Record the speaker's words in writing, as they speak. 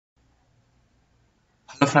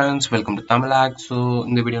friends, welcome to tamilhack. So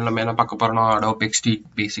in the video நம்ம என்ன பார்க்க போறோம்னா Adobe Xd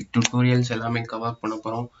basic tutorials எல்லாமே கவர் பண்ண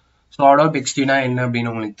போறோம். So Adobe Xd னா என்ன அப்படினு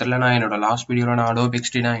உங்களுக்கு தெரியலனா என்னோட லாஸ்ட் வீடியோல நான் Adobe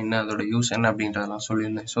Xd னா என்ன அதோட யூஸ் என்ன அப்படின்றதெல்லாம்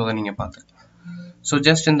சொல்லிருந்தேன். சோ அத நீங்க பாத்துக்கலாம். So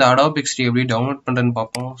just இந்த Adobe Xd எப்படி டவுன்லோட் பண்றதுன்னு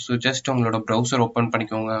பாப்போம். So just உங்களோட browser ஓபன்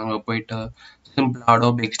பண்ணிக்கோங்க. அங்க போய்ட்டு சிம்பிளா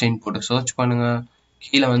Adobe Xd போட்டு சர்ச் பண்ணுங்க.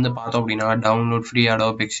 கீழ வந்து பார்த்தோம் அப்படினா டவுன்லோட் ஃப்ரீ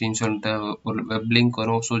Adobe Xd ன்னு சொல்லிட்டு ஒரு வெப் லிங்க்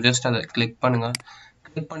வரும். So just அத கிளிக் பண்ணுங்க.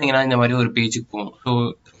 கிளிக் பண்ணீங்கன்னா இந்த மாதிரி ஒரு பேஜுக்கு போகும். ஸோ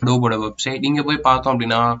அடோபோட வெப்சைட் இங்கே போய் பார்த்தோம்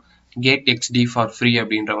அப்படின்னா கெட் எக்ஸ்டி ஃபார் ஃப்ரீ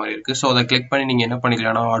அப்படின்ற மாதிரி இருக்கு. ஸோ அதை கிளிக் பண்ணி நீங்கள் என்ன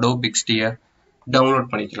பண்ணிக்கலாம்னா அடோப் எக்ஸ்டியை டவுன்லோட்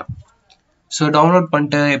பண்ணிக்கலாம். ஸோ டவுன்லோட்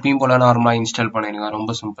பண்ணிட்டு எப்பயும் போல நார்மலாக இன்ஸ்டால் பண்ணிடுங்க.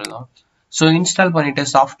 ரொம்ப சிம்பிள் தான். ஸோ இன்ஸ்டால் பண்ணிட்டு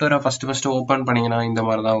சாஃப்ட்வேரை ஃபர்ஸ்ட் ஓப்பன் பண்ணீங்கன்னா இந்த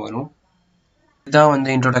மாதிரி தான் வரும். இதுதான் வந்து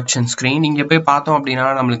இன்ட்ரோடக்ஷன் ஸ்க்ரீன். இங்கே போய் பார்த்தோம் அப்படின்னா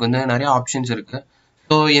நம்மளுக்கு வந்து நிறைய ஆப்ஷன்ஸ் இருக்கு.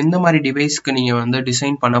 ஸோ எந்த மாதிரி டிவைஸ்க்கு நீங்கள் வந்து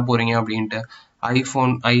டிசைன் பண்ண போறீங்க அப்படின்ட்டு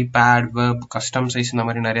iPhone, iPad, web, custom size இந்த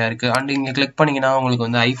மாதிரி நிறையா இருக்குது. அண்ட் இங்கே கிளிக் பண்ணிங்கன்னா உங்களுக்கு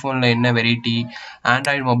வந்து ஐஃபோனில் என்ன வெரைட்டி,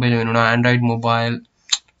 ஆண்ட்ராய்டு மொபைல் வேணும்னா ஆண்ட்ராய்டு மொபைல்.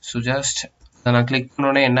 ஸோ ஜஸ்ட் அதை நான் கிளிக்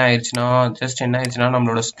பண்ணோன்னே என்ன ஆயிடுச்சுன்னா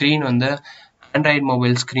நம்மளோட ஸ்க்ரீன் வந்து ஆண்ட்ராய்டு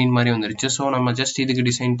மொபைல் ஸ்க்ரீன் மாதிரி வந்துருச்சு. ஸோ நம்ம ஜஸ்ட் இதுக்கு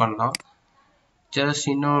டிசைன் பண்ணலாம். ஜஸ்ட்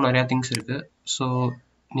இன்னும் நிறையா திங்ஸ் இருக்குது. ஸோ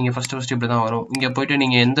நீங்கள் ஃபஸ்ட்டு இப்படி தான் வரும். இங்கே போய்ட்டு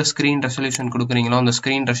நீங்கள் எந்த ஸ்க்ரீன் ரெசல்யூஷன் கொடுக்குறீங்களோ அந்த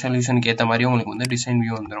ஸ்க்ரீன் ரெசல்யூஷனுக்கு ஏற்ற மாதிரி உங்களுக்கு வந்து டிசைன்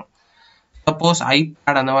வியூ வந்துடும். சப்போஸ்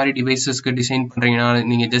ஐபேட் அந்த மாதிரி டிவைசஸ்க்கு டிசைன் பண்றீங்கன்னா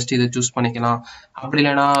நீங்க ஜஸ்ட் இதை சூஸ் பண்ணிக்கலாம். அப்படி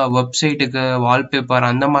இல்லைன்னா வெப்சைட்டுக்கு வால்பேப்பர்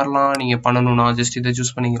அந்த மாதிரிலாம் நீங்க பண்ணணும்னா ஜஸ்ட் இதை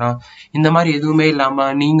சூஸ் பண்ணிக்கலாம். இந்த மாதிரி எதுவுமே இல்லாம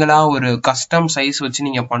நீங்களா ஒரு கஸ்டம் சைஸ் வச்சு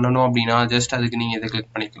நீங்க பண்ணணும் அப்படின்னா ஜஸ்ட் அதுக்கு நீங்க இதை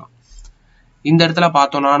கிளிக் பண்ணிக்கலாம். இந்த இடத்துல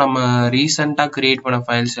பார்த்தோம்னா நம்ம ரீசெண்டா கிரியேட் பண்ண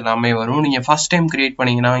ஃபைல்ஸ் எல்லாமே வரும். நீங்க ஃபர்ஸ்ட் டைம் கிரியேட்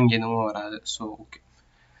பண்ணீங்கன்னா இங்க எதுவும் வராது. So okay.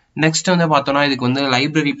 நெக்ஸ்ட் வந்து பார்த்தோம்னா இதுக்கு வந்து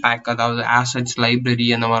லைப்ரரி பேக், அதாவது ஆசட்ஸ் லைப்ரரி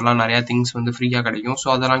அந்த மாதிரிலாம் நிறைய திங்ஸ் வந்து ஃப்ரீயா கிடைக்கும். ஸோ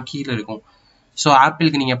அதெல்லாம் கீழே இருக்கும். ஸோ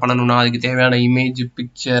ஆப்பிளுக்கு நீங்க பண்ணணும்னா அதுக்கு தேவையான இமேஜ்,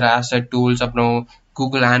 பிக்சர், ஆசட் டூல்ஸ், அப்புறம்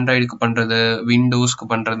கூகுள் ஆண்ட்ராய்டுக்கு பண்றது, விண்டோஸ்க்கு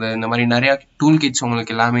பண்றது, இந்த மாதிரி நிறைய டூல் கிட்ஸ்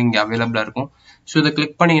உங்களுக்கு எல்லாமே இங்கே அவைலபிளா இருக்கும். ஸோ இதை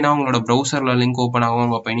கிளிக் பண்ணீங்கன்னா உங்களோட ப்ரௌசர்ல லிங்க் ஓப்பன்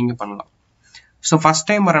ஆகும். அப்போ நீங்க பண்ணலாம். ஸோ ஃபர்ஸ்ட்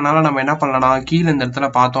டைம் வரனால நம்ம என்ன பண்ணலாம்னா கீழே இந்த இடத்துல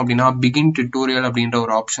பார்த்தோம் அப்படின்னா பிகின் டியூட்டோரியல் அப்படின்ற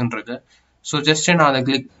ஒரு ஆப்ஷன் இருக்கு. ஸோ ஜஸ்ட் நான் அதை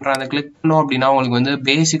கிளிக் பண்ணுறேன். அதை கிளிக் பண்ணோம் அப்படின்னா உங்களுக்கு வந்து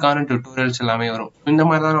பேசிக்கான டியூட்டோரியல்ஸ் எல்லாமே வரும். இந்த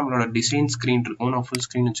மாதிரி தான் நம்மளோட டிசைன் ஸ்க்ரீன் இருக்கும். நான் ஃபுல்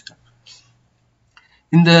ஸ்க்ரீன் வச்சுக்கிறேன்.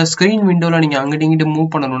 இந்த ஸ்க்ரீன் விண்டோவில் நீங்கள் அங்கிட்டு இங்கிட்டு மூவ்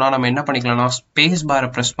பண்ணணும்னா நம்ம என்ன பண்ணிக்கலாம்னா ஸ்பேஸ் பாரை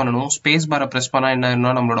ப்ரெஸ் பண்ணணும். ஸ்பேஸ் பாரை ப்ரெஸ் பண்ணால்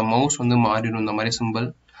என்ன நம்மளோட மவுஸ் வந்து மாறிடும். இந்த மாதிரி சிம்பிள்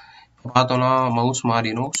பார்த்தோம்னா மவுஸ்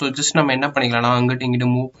மாறிடும். ஸோ ஜஸ்ட் நம்ம என்ன பண்ணிக்கலாம்னா அங்கிட்டு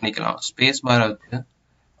இங்கிட்டு மூவ் பண்ணிக்கலாம். ஸ்பேஸ் பாரை வச்சு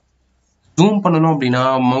ஜூம் பண்ணணும் அப்படின்னா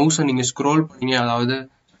மவுஸை நீங்கள் ஸ்க்ரோல் பண்ணீங்க, அதாவது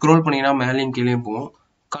ஸ்க்ரோல் பண்ணீங்கன்னா மேலேயும் கீழே போகும்.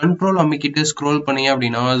 கண்ட்ரோல் அமைக்கிட்டு ஸ்க்ரோல் பண்ணீங்க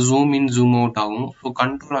அப்படின்னா ஜூம் இன் ஜூம் அவுட் ஆகும். ஸோ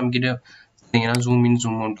கண்ட்ரோல் அமைக்கிட்டு பார்த்தீங்கன்னா ஜூம் இன்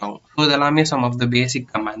ஜூம் அவுட் ஆகும். ஸோ இதெல்லாமே some of the basic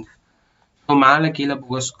command. So மேலே கீழே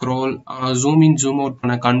போக scroll, zoom in zoom out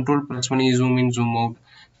பண்ண கண்ட்ரோல் ப்ரெஸ் பண்ணி zoom in zoom out,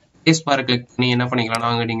 space பாரை கிளிக் பண்ணி என்ன பண்ணிக்கலாம்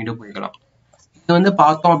அங்கிட்டு இங்கிட்டு போய்க்கலாம். இது வந்து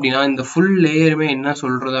பார்த்தோம் அப்படின்னா இந்த ஃபுல் லேயருமே என்ன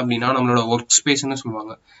சொல்றது அப்படின்னா நம்மளோட ஒர்க் ஸ்பேஸ்ன்னு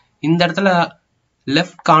சொல்லுவாங்க. இந்த இடத்துல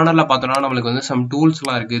லெஃப்ட் கார்னர்ல பார்த்தோம்னா நம்மளுக்கு வந்து சம் டூல்ஸ்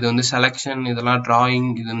எல்லாம் இருக்கு. இது வந்து செலக்ஷன், இதெல்லாம் டிராயிங்,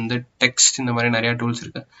 இது வந்து டெக்ஸ்ட், இந்த மாதிரி நிறைய டூல்ஸ்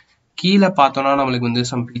இருக்கு. கீழே பார்த்தோம்னா நம்மளுக்கு வந்து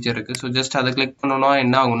சம் ஃபீச்சர் இருக்கு. ஸோ ஜஸ்ட் அதை கிளிக் பண்ணோம்னா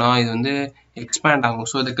என்ன ஆகும்னா இது வந்து எக்ஸ்பேண்ட் ஆகும்.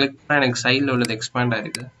 ஸோ இதை கிளிக் பண்ணா எனக்கு சைடில் உள்ளது எக்ஸ்பேண்ட்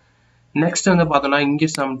ஆயிருக்கு. நெக்ஸ்ட் வந்து பார்த்தோம்னா இங்கே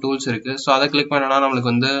சம் டூல்ஸ் இருக்கு. ஸோ அதை கிளிக் பண்ணோம்னா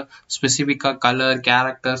நம்மளுக்கு வந்து ஸ்பெசிஃபிக்கா கலர்,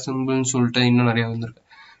 கேரக்டர், சிம்பிள்னு சொல்லிட்டு இன்னும் நிறைய வந்துருக்கு.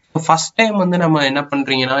 ஃபர்ஸ்ட் டைம் வந்து நம்ம என்ன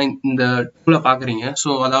பண்றீங்கன்னா இந்த டூலை பாக்குறீங்க. ஸோ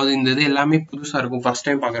அதாவது இந்த இது எல்லாமே புதுசா இருக்கும் ஃபர்ஸ்ட்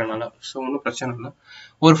டைம் பாக்குறதுனால. ஸோ ஒன்றும் பிரச்சனை இல்லை.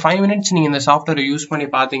 ஒரு 5 மினிட்ஸ் நீங்க இந்த சாஃப்ட்வேரை யூஸ் பண்ணி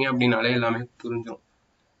பாத்தீங்க அப்படின்னாலே எல்லாமே புரிஞ்சிடும்.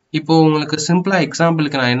 இப்போ உங்களுக்கு சிம்பிளா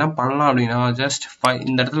எக்ஸாம்பிளுக்கு நான் என்ன பண்ணலாம் அப்படின்னா ஜஸ்ட்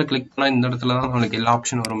இந்த இடத்துல கிளிக் பண்ணா இந்த இடத்துல தான் நம்மளுக்கு எல்லா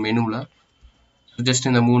ஆப்ஷன் வரும் மெனுல. ஜஸ்ட்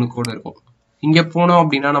இந்த 3 கோடு இருக்கும். இங்க போனோம்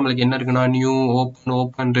அப்படின்னா நம்மளுக்கு என்ன இருக்குன்னா new,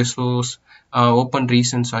 open resource, open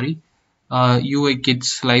reason, sorry, UI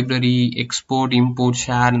kids, library, export, import,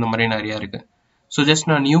 share, இந்த மாதிரி நிறைய இருக்கு. ஸோ ஜஸ்ட்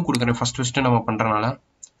நான் நியூ கொடுக்குறேன். ஃபர்ஸ்ட் நம்ம பண்றதுனால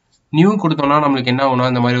நியூ கொடுத்தோம்னா நம்மளுக்கு என்ன ஆகும்னா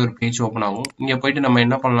இந்த மாதிரி ஒரு பேஜ் ஓப்பன் ஆகும். இங்க போயிட்டு நம்ம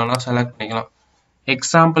என்ன பண்ணலாம்னா செலக்ட் பண்ணிக்கலாம்.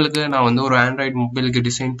 எக்ஸாம்பிளுக்கு நான் வந்து ஒரு ஆண்ட்ராய்டு மொபைலுக்கு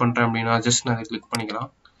டிசைன் பண்றேன் அப்படின்னா ஜஸ்ட் நான் அதை கிளிக் பண்ணிக்கலாம்.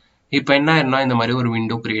 இப்போ என்ன ஆயிரும்னா இந்த மாதிரி ஒரு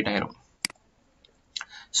விண்டோ கிரியேட் ஆயிரும்.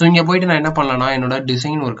 ஸோ இங்க போயிட்டு நான் என்ன பண்ணலாம்னா என்னோட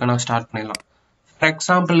டிசைன் ஒர்க்கை நான் ஸ்டார்ட் பண்ணிடலாம். ஃபார்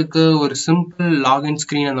எக்ஸாம்பிளுக்கு ஒரு சிம்பிள் லாகின்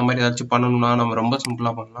ஸ்கிரீன் அந்த மாதிரி ஏதாச்சும் பண்ணணும்னா நம்ம ரொம்ப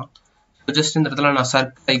சிம்பிளா பண்ணலாம். ஜஸ்ட் இந்த இடத்துல நான்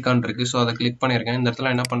சர்க்கிள் ஐக்கான் இருக்கு. ஸோ அதை கிளிக் பண்ணியிருக்கேன். இந்த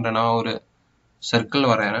இடத்துல என்ன பண்றேன்னா ஒரு சர்க்கிள்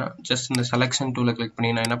வரையறேன். ஜஸ்ட் இந்த செலக்ஷன் டூலை கிளிக் பண்ணி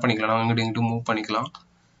நான் என்ன பண்ணிக்கலாம் அங்கிட்டு இங்கிட்டு மூவ் பண்ணிக்கலாம்.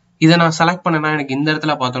 இதை நான் செலக்ட் பண்ணேன்னா எனக்கு இந்த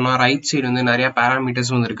இடத்துல பார்த்தோம்னா ரைட் சைடு வந்து நிறைய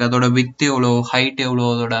பேராமீட்டர்ஸ் வந்து இருக்கு. அதோட வித் எவ்வளோ, ஹைட் எவ்வளோ,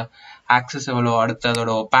 அதோட ஆக்சஸ் எவ்வளோ, அடுத்து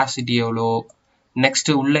அதோட ஒபாசிட்டி எவ்வளோ,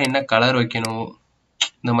 நெக்ஸ்ட் உள்ள என்ன கலர் வைக்கணும்,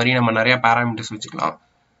 இந்த மாதிரி நம்ம நிறைய பேராமீட்டர்ஸ் வச்சுக்கலாம்.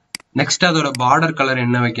 நெக்ஸ்ட் அதோட பார்டர் கலர்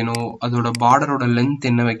என்ன வைக்கணும், அதோட பார்டரோட லென்த்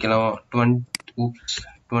என்ன வைக்கலாம்,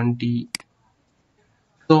 20.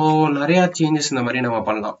 ஸோ நிறைய சேஞ்சஸ் இந்த மாதிரி நம்ம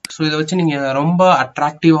பண்ணலாம். ஸோ இதை வச்சு நீங்க ரொம்ப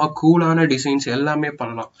அட்ராக்டிவா கூலான டிசைன்ஸ் எல்லாமே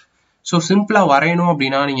பண்ணலாம். ஸோ சிம்பிளா வரையணும்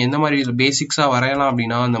அப்படின்னா நீங்க எந்த மாதிரி பேசிக்ஸா வரையலாம்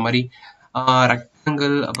அப்படின்னா இந்த மாதிரி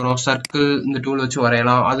ரெக்டாங்கிள் அப்புறம் சர்க்கிள் இந்த டூல் வச்சு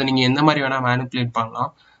வரையலாம். அதை நீங்க எந்த மாதிரி வேணா மேனிப்புலேட்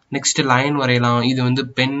பண்ணலாம். நெக்ஸ்ட் லைன் வரையலாம். இது வந்து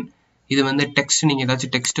பென், இது வந்து டெக்ஸ்ட். நீங்க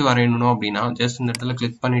ஏதாச்சும் டெக்ஸ்ட் வரையணும் அப்படின்னா ஜஸ்ட் இந்த இடத்துல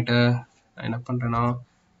கிளிக் பண்ணிட்டு நான் என்ன பண்றேன்னா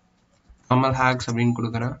தமிழ் ஹேக்ஸ் அப்படின்னு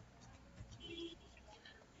கொடுக்குறேன்.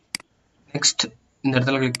 நெக்ஸ்ட் இந்த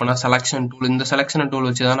இடத்துல கிளிக் பண்ணா செலக்ஷன் டூல். இந்த செலக்ஷன் டூல்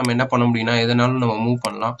வச்சு தான் நம்ம என்ன பண்ண முடியும்னா எதனாலும் நம்ம மூவ்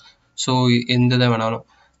பண்ணலாம். ஸோ எந்த இதை வேணாலும்.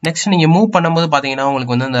 நெக்ஸ்ட் நீங்க மூவ் பண்ணும்போது பாத்தீங்கன்னா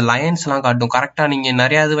உங்களுக்கு வந்து அந்த லைன்ஸ் எல்லாம் காட்டும். கரெக்டா நீங்க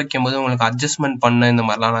நிறைய இது வைக்கும் போது உங்களுக்கு அட்ஜஸ்ட்மெண்ட் பண்ண இந்த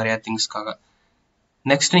மாதிரிலாம் நிறைய திங்ஸ்க்காக.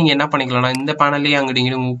 நெக்ஸ்ட் நீங்க என்ன பண்ணிக்கலாம்னா இந்த பேனல்லே அங்கிட்டு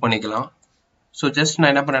இங்கிட்டு மூவ் பண்ணிக்கலாம். ஸோ ஜஸ்ட்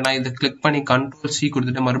நான் என்ன பண்ணேன்னா இது கிளிக் பண்ணி Ctrl+C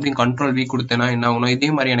கொடுத்துட்டு மறுபடியும் Ctrl+V கொடுத்தேன்னா என்ன ஆகும்னா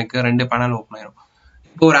இதே மாதிரி எனக்கு 2 பேனல் ஓப்பன் ஆயிரும்.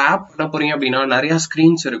 இப்போ ஒரு ஆப் பண்ண போறீங்க அப்படின்னா நிறைய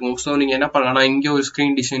ஸ்கிரீன்ஸ் இருக்கும். ஸோ நீங்க என்ன பண்ணலாம்னா இங்கே ஒரு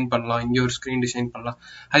ஸ்கிரீன் டிசைன் பண்ணலாம், இங்கே ஒரு ஸ்கிரீன் டிசைன் பண்ணலாம்.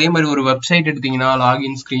 அதே மாதிரி ஒரு வெப்சைட் எடுத்தீங்கன்னா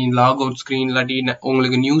login screen, log out screen, இல்லாட்டி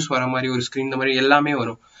உங்களுக்கு நியூஸ் வர மாதிரி ஒரு ஸ்கிரீன், இந்த மாதிரி எல்லாமே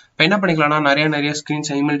வரும். இப்போ என்ன பண்ணிக்கலாம்னா நிறைய ஸ்கிரீன்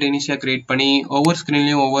சைமல்டேனியஸா கிரியேட் பண்ணி ஒவ்வொரு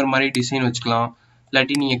ஸ்கிரீன்லயும் ஒவ்வொரு மாதிரி டிசைன் வச்சுக்கலாம்.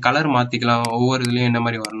 இல்லாட்டி நீங்க கலர் மாத்திக்கலாம் ஒவ்வொரு இதுலயும் என்ன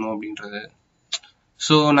மாதிரி வரணும் அப்படின்றது.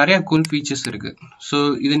 ஸோ நிறைய கூல் ஃபீச்சர்ஸ் இருக்கு. ஸோ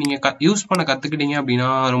இது நீங்க யூஸ் பண்ண கத்துக்கிட்டீங்க அப்படின்னா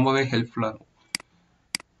ரொம்பவே ஹெல்ப்ஃபுல்லா இருக்கும்.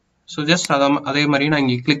 ஸோ ஜஸ்ட் அதே மாதிரி நான்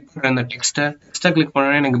இங்கே கிளிக் பண்ணுறேன். இந்த டெக்ஸ்ட்டை கிளிக்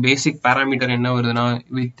பண்ணோன்னா எனக்கு பேசிக் பேராமீட்டர் என்ன வருதுன்னா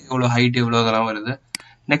வித் எவ்வளோ, ஹைட் எவ்வளோ, அதெல்லாம் வருது.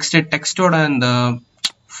 நெக்ஸ்ட் டெக்ஸ்டோட இந்த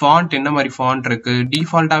ஃபாண்ட் என்ன மாதிரி ஃபாண்ட் இருக்கு.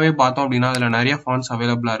 டிஃபால்ட்டாகவே பார்த்தோம் அப்படின்னா அதில் நிறைய ஃபாண்ட்ஸ்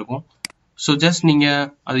அவைலபிளாக இருக்கும். ஸோ ஜஸ்ட் நீங்கள்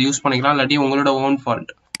அதை யூஸ் பண்ணிக்கலாம், இல்லாட்டி உங்களோட ஓன்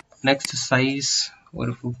ஃபாண்ட். நெக்ஸ்ட் சைஸ்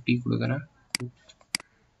ஒரு 50 கொடுக்குறேன்.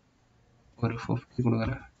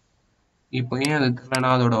 இப்போ ஏன் அது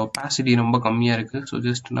தெரியலனா அதோட ஒப்பாசிட்டி ரொம்ப கம்மியாக இருக்குது. ஸோ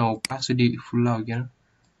ஜஸ்ட் நான் ஒப்பாசிட்டி ஃபுல்லாக வைக்கிறேன்.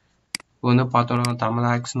 இப்போ வந்து பார்த்தோம்னா தமிழ்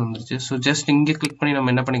ஹேக்ஸ்னு வந்துருச்சு. ஸோ ஜஸ்ட் இங்கே கிளிக் பண்ணி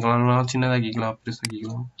நம்ம என்ன பண்ணிக்கலாம்னா சின்னதாக்கிக்கலாம்,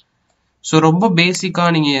 பெருசாக்கிக்கலாம். ஸோ ரொம்ப பேசிக்காக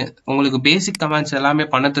நீங்கள் உங்களுக்கு பேசிக் கமெண்ட்ஸ் எல்லாமே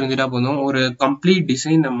பண்ண தெரிஞ்சுட்டா போதும், ஒரு கம்ப்ளீட்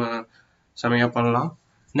டிசைன் நம்ம செமையாக பண்ணலாம்.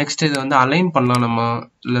 நெக்ஸ்ட் இதை வந்து அலைன் பண்ணலாம். நம்ம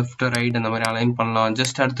லெஃப்ட் ரைட் அந்த மாதிரி அலைன் பண்ணலாம்.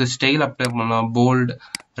 ஜஸ்ட் அடுத்து ஸ்டைல் அப்ளை பண்ணலாம். போல்டு,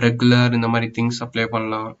 ரெகுலர் இந்த மாதிரி திங்ஸ் அப்ளை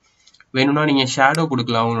பண்ணலாம். வேணும்னா நீங்கள் ஷேடோ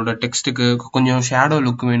கொடுக்கலாம். உங்களோட டெக்ஸ்ட்டுக்கு கொஞ்சம் ஷேடோ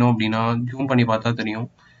லுக் வேணும் அப்படின்னா ஜூம் பண்ணி பார்த்தா தெரியும்,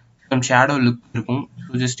 கொஞ்சம் ஷேடோ லுக் இருக்கும்.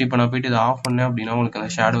 ஸோ ஜஸ்ட் இப்போ நான் போயிட்டு இதை ஆஃப் பண்ணேன் அப்படின்னா உங்களுக்கு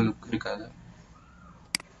அந்த ஷேடோ லுக் இருக்காது.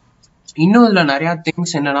 இன்னும் இதில் நிறையா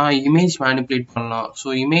திங்ஸ் என்னன்னா இமேஜ் மேனிப்புலேட் பண்ணலாம். ஸோ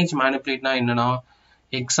இமேஜ் மேனிப்புலேட்னா என்னன்னா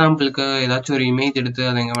எக்ஸாம்பிளுக்கு ஏதாச்சும் ஒரு இமேஜ் எடுத்து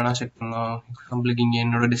அதை எங்கே வேணா செட் பண்ணலாம். எக்ஸாம்பிளுக்கு இங்கே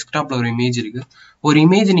என்னோட டெஸ்க்டாப்ல ஒரு இமேஜ் இருக்கு. ஒரு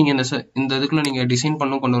இமேஜ் நீங்கள் இந்த இதுக்குள்ள நீங்கள் டிசைன்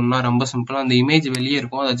கொண்டு வரணும்னா ரொம்ப சிம்பிளாக அந்த இமேஜ் வெளியே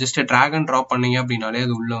இருக்கும். அதை ஜஸ்ட் ட்ராக் அண்ட் ட்ராப் பண்ணீங்க அப்படின்னாலே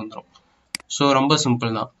அது உள்ளே வந்துடும். ஸோ ரொம்ப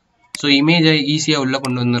சிம்பிள் தான். ஸோ இமேஜை ஈஸியாக உள்ளே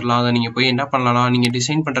கொண்டு வந்துடலாம். அதை நீங்கள் போய் என்ன பண்ணலாம்னா நீங்கள்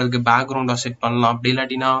டிசைன் பண்ணுறதுக்கு பேக்ரவுண்டாக செட் பண்ணலாம். அப்படி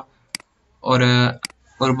இல்லாட்டினா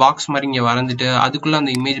ஒரு பாக்ஸ் மாதிரி இங்கே வரைஞ்சிட்டு அதுக்குள்ளே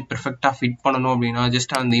அந்த இமேஜ் பெர்ஃபெக்டாக ஃபிட் பண்ணணும் அப்படின்னா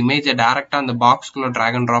ஜஸ்ட் அந்த இமேஜை டேரெக்டாக அந்த பாக்ஸ்குள்ளே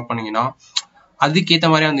ட்ராக் அண்ட் ட்ராப் பண்ணிங்கன்னா அதுக்கேற்ற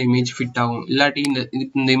மாதிரி அந்த இமேஜ் ஃபிட் ஆகும். இல்லாட்டி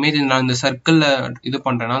இந்த இமேஜ் நான் இந்த சர்க்கிளில் இது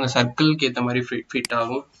பண்ணுறேன்னா அந்த சர்க்கிள்க்கு ஏற்ற மாதிரி ஃபிட்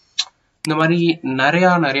ஆகும். இந்த மாதிரி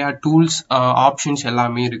நிறையா டூல்ஸ், ஆப்ஷன்ஸ்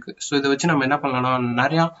எல்லாமே இருக்குது. ஸோ இதை வச்சு நம்ம என்ன பண்ணலாம்னா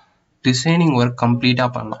நிறையா டிசைனிங் ஒர்க்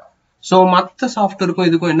கம்ப்ளீட்டாக பண்ணலாம். ஸோ மற்ற சாஃப்ட்வேருக்கும்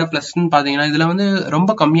இதுக்கும் என்ன ப்ளஸ்ன்னு பார்த்தீங்கன்னா இதில் வந்து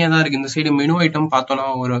ரொம்ப கம்மியாக தான் இருக்குது. இந்த சைடு மெனு ஐட்டம் பார்த்தோன்னா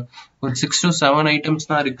ஒரு 6 to 7 ஐட்டம்ஸ்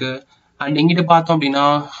தான் இருக்குது. அண்ட் எங்கிட்ட பார்த்தோம் அப்படின்னா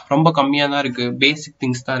ரொம்ப கம்மியாக தான் இருக்குது, பேசிக்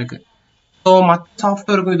திங்ஸ் தான் இருக்குது. ஸோ மற்ற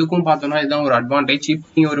சாஃப்ட்வேருக்கும் இதுக்கும் பார்த்தோன்னா இதுதான் ஒரு அட்வான்டேஜ். இப்போ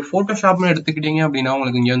நீங்கள் ஒரு ஃபோட்டோஷாப்னு எடுத்துக்கிட்டீங்க அப்படின்னா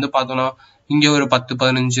உங்களுக்கு இங்கே வந்து பார்த்தோன்னா இங்கே ஒரு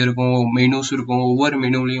 10-15 இருக்கும், மெனுஸ் இருக்கும். ஒவ்வொரு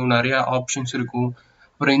மெனுலையும் நிறைய ஆப்ஷன்ஸ் இருக்கும்.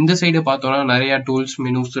 அப்புறம் இந்த சைடு பார்த்தோம்னா நிறைய டூல்ஸ்,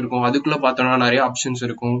 மெனுஸ் இருக்கும். அதுக்குள்ள பார்த்தோம்னா நிறைய ஆப்ஷன்ஸ்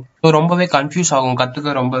இருக்கும். ஸோ ரொம்பவே கன்ஃபியூஸ் ஆகும், கற்றுக்க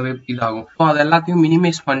ரொம்பவே இதாகும். ஸோ அது எல்லாத்தையும்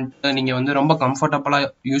மினிமைஸ் பண்ணிட்டு நீங்கள் வந்து ரொம்ப கம்ஃபர்டபுளாக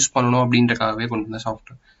யூஸ் பண்ணணும் அப்படின்றக்காகவே கொண்டு வந்த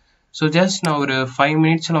சாஃப்ட்வேர். ஸோ ஜஸ்ட் நான் ஒரு 5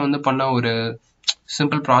 minutesல வந்து பண்ண ஒரு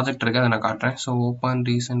சிம்பிள் ப்ராஜெக்ட் இருக்கு, அதை நான் காட்டுறேன். ஸோ ஓப்பன்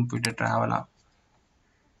ரீசன் போயிட்டு ட்ராவலா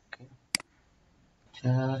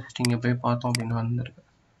ஜஸ்ட் இங்கே போய் பார்த்தோம் அப்படின்னா வந்துருக்கு.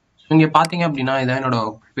 ஸோ இங்கே பார்த்தீங்க அப்படின்னா இதான் என்னோட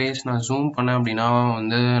பேஜ். நான் ஜூம் பண்ணேன் அப்படின்னா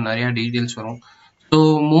வந்து நிறைய டீட்டெயில்ஸ் வரும். ஸோ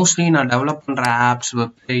மோஸ்ட்லி நான் டெவலப் பண்ணுற ஆப்ஸ்,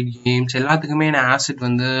 வெப்சைட், கேம்ஸ் எல்லாத்துக்குமே நான் ஆசிட்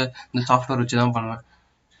வந்து இந்த சாஃப்ட்வேர் வச்சு தான் பண்ணுவேன்.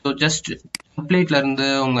 ஸோ ஜஸ்ட் டெம்ப்ளேட்ல இருந்து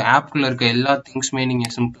உங்கள் ஆப்குள்ளே இருக்க எல்லா திங்ஸுமே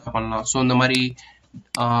நீங்கள் சிம்பிளாக பண்ணலாம். ஸோ இந்த மாதிரி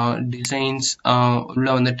டிசைன்ஸ், உள்ள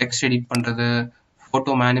வந்து டெக்ஸ்ட் எடிட் பண்ணுறது,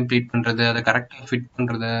 ஃபோட்டோ மேனிப்புலேட் பண்ணுறது, அதை கரெக்டாக ஃபிட்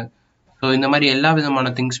பண்ணுறது, ஸோ இந்த மாதிரி எல்லா விதமான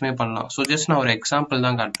திங்ஸுமே பண்ணலாம். ஸோ ஜஸ்ட் நான் ஒரு எக்ஸாம்பிள்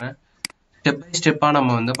தான் காட்டுறேன். ஸ்டெப் பை ஸ்டெப்பாக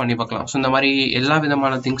நம்ம வந்து பண்ணி பார்க்கலாம். ஸோ இந்த மாதிரி எல்லா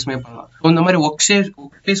விதமான திங்ஸுமே பண்ணலாம். ஸோ இந்த மாதிரி ஒர்க்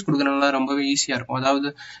ஸ்பேஸ் கொடுக்குறதுனால ரொம்பவே ஈஸியாக இருக்கும். அதாவது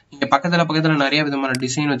நீங்கள் பக்கத்தில் நிறைய விதமான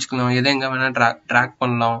டிசைன் வச்சுக்கலாம், எதை எங்கே வேணால் ட்ராக்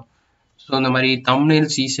பண்ணலாம். ஸோ இந்த மாதிரி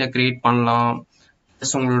தம்ப்நெயில்ஸ் ஈஸியாக கிரியேட் பண்ணலாம்.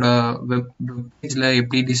 ப்ளஸ் உங்களோட வெப்பேஜில்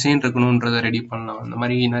எப்படி டிசைன் இருக்கணுன்றதை ரெடி பண்ணலாம். இந்த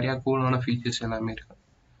மாதிரி நிறையா கூலான ஃபீச்சர்ஸ் எல்லாமே இருக்கு.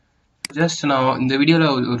 ஜஸ்ட் நான் இந்த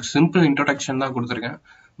வீடியோவில் ஒரு சிம்பிள் இன்ட்ரோடக்ஷன் தான் கொடுத்துருக்கேன்.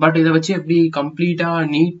 பட் இதை வச்சு எப்படி கம்ப்ளீட்டா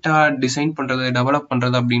நீட்டா டிசைன் பண்றது டெவலப்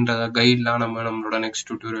பண்றது அப்படின்றத கைட்லாம் நம்மளோட நெக்ஸ்ட்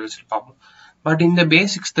டியூட்டோரியல்ஸ் பார்ப்போம். பட் இந்த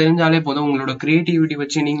பேசிக்ஸ் தெரிஞ்சாலே போதும், உங்களோட கிரியேட்டிவிட்டி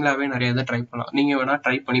வச்சு நீங்களாவே நிறைய இதை ட்ரை பண்ணலாம். நீங்க வேணா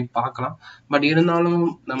ட்ரை பண்ணி பார்க்கலாம். பட் இருந்தாலும்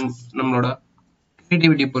நம்மளோட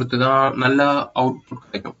கிரியேட்டிவிட்டி பொறுத்து தான் நல்ல அவுட்புட்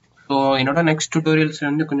கிடைக்கும். ஸோ என்னோட நெக்ஸ்ட் டியூட்டோரியல்ஸ்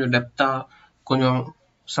வந்து கொஞ்சம் டெப்தா கொஞ்சம்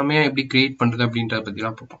செம்மையா எப்படி கிரியேட் பண்றது அப்படின்றத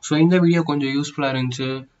பத்திலாம் பார்ப்போம். ஸோ இந்த வீடியோ கொஞ்சம் யூஸ்ஃபுல்லா இருந்துச்சு,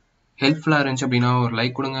 ஹெல்ப்ஃபுல்லா இருந்துச்சு அப்படின்னா ஒரு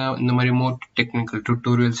லைக் கொடுங்க. இந்த மாதிரி மோர் டெக்னிக்கல்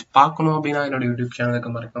டியூட்டோரியல்ஸ் பார்க்கணும் அப்படின்னா என்னோட யூடியூப்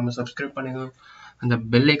சேனலுக்கு மறக்காம சப்ஸ்கிரைப் பண்ணிக்கோங்க, அந்த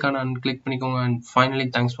பெல் ஐக்கான கிளிக் பண்ணிக்கோங்க. அண்ட் ஃபைனலி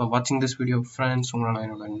தேங்க்ஸ் ஃபார் வாட்சிங் திஸ் வீடியோ ஃப்ரெண்ட்ஸ். உங்களை நான்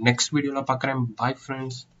என்னோட நெக்ஸ்ட் வீடியோல பார்க்குறேன். Bye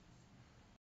friends.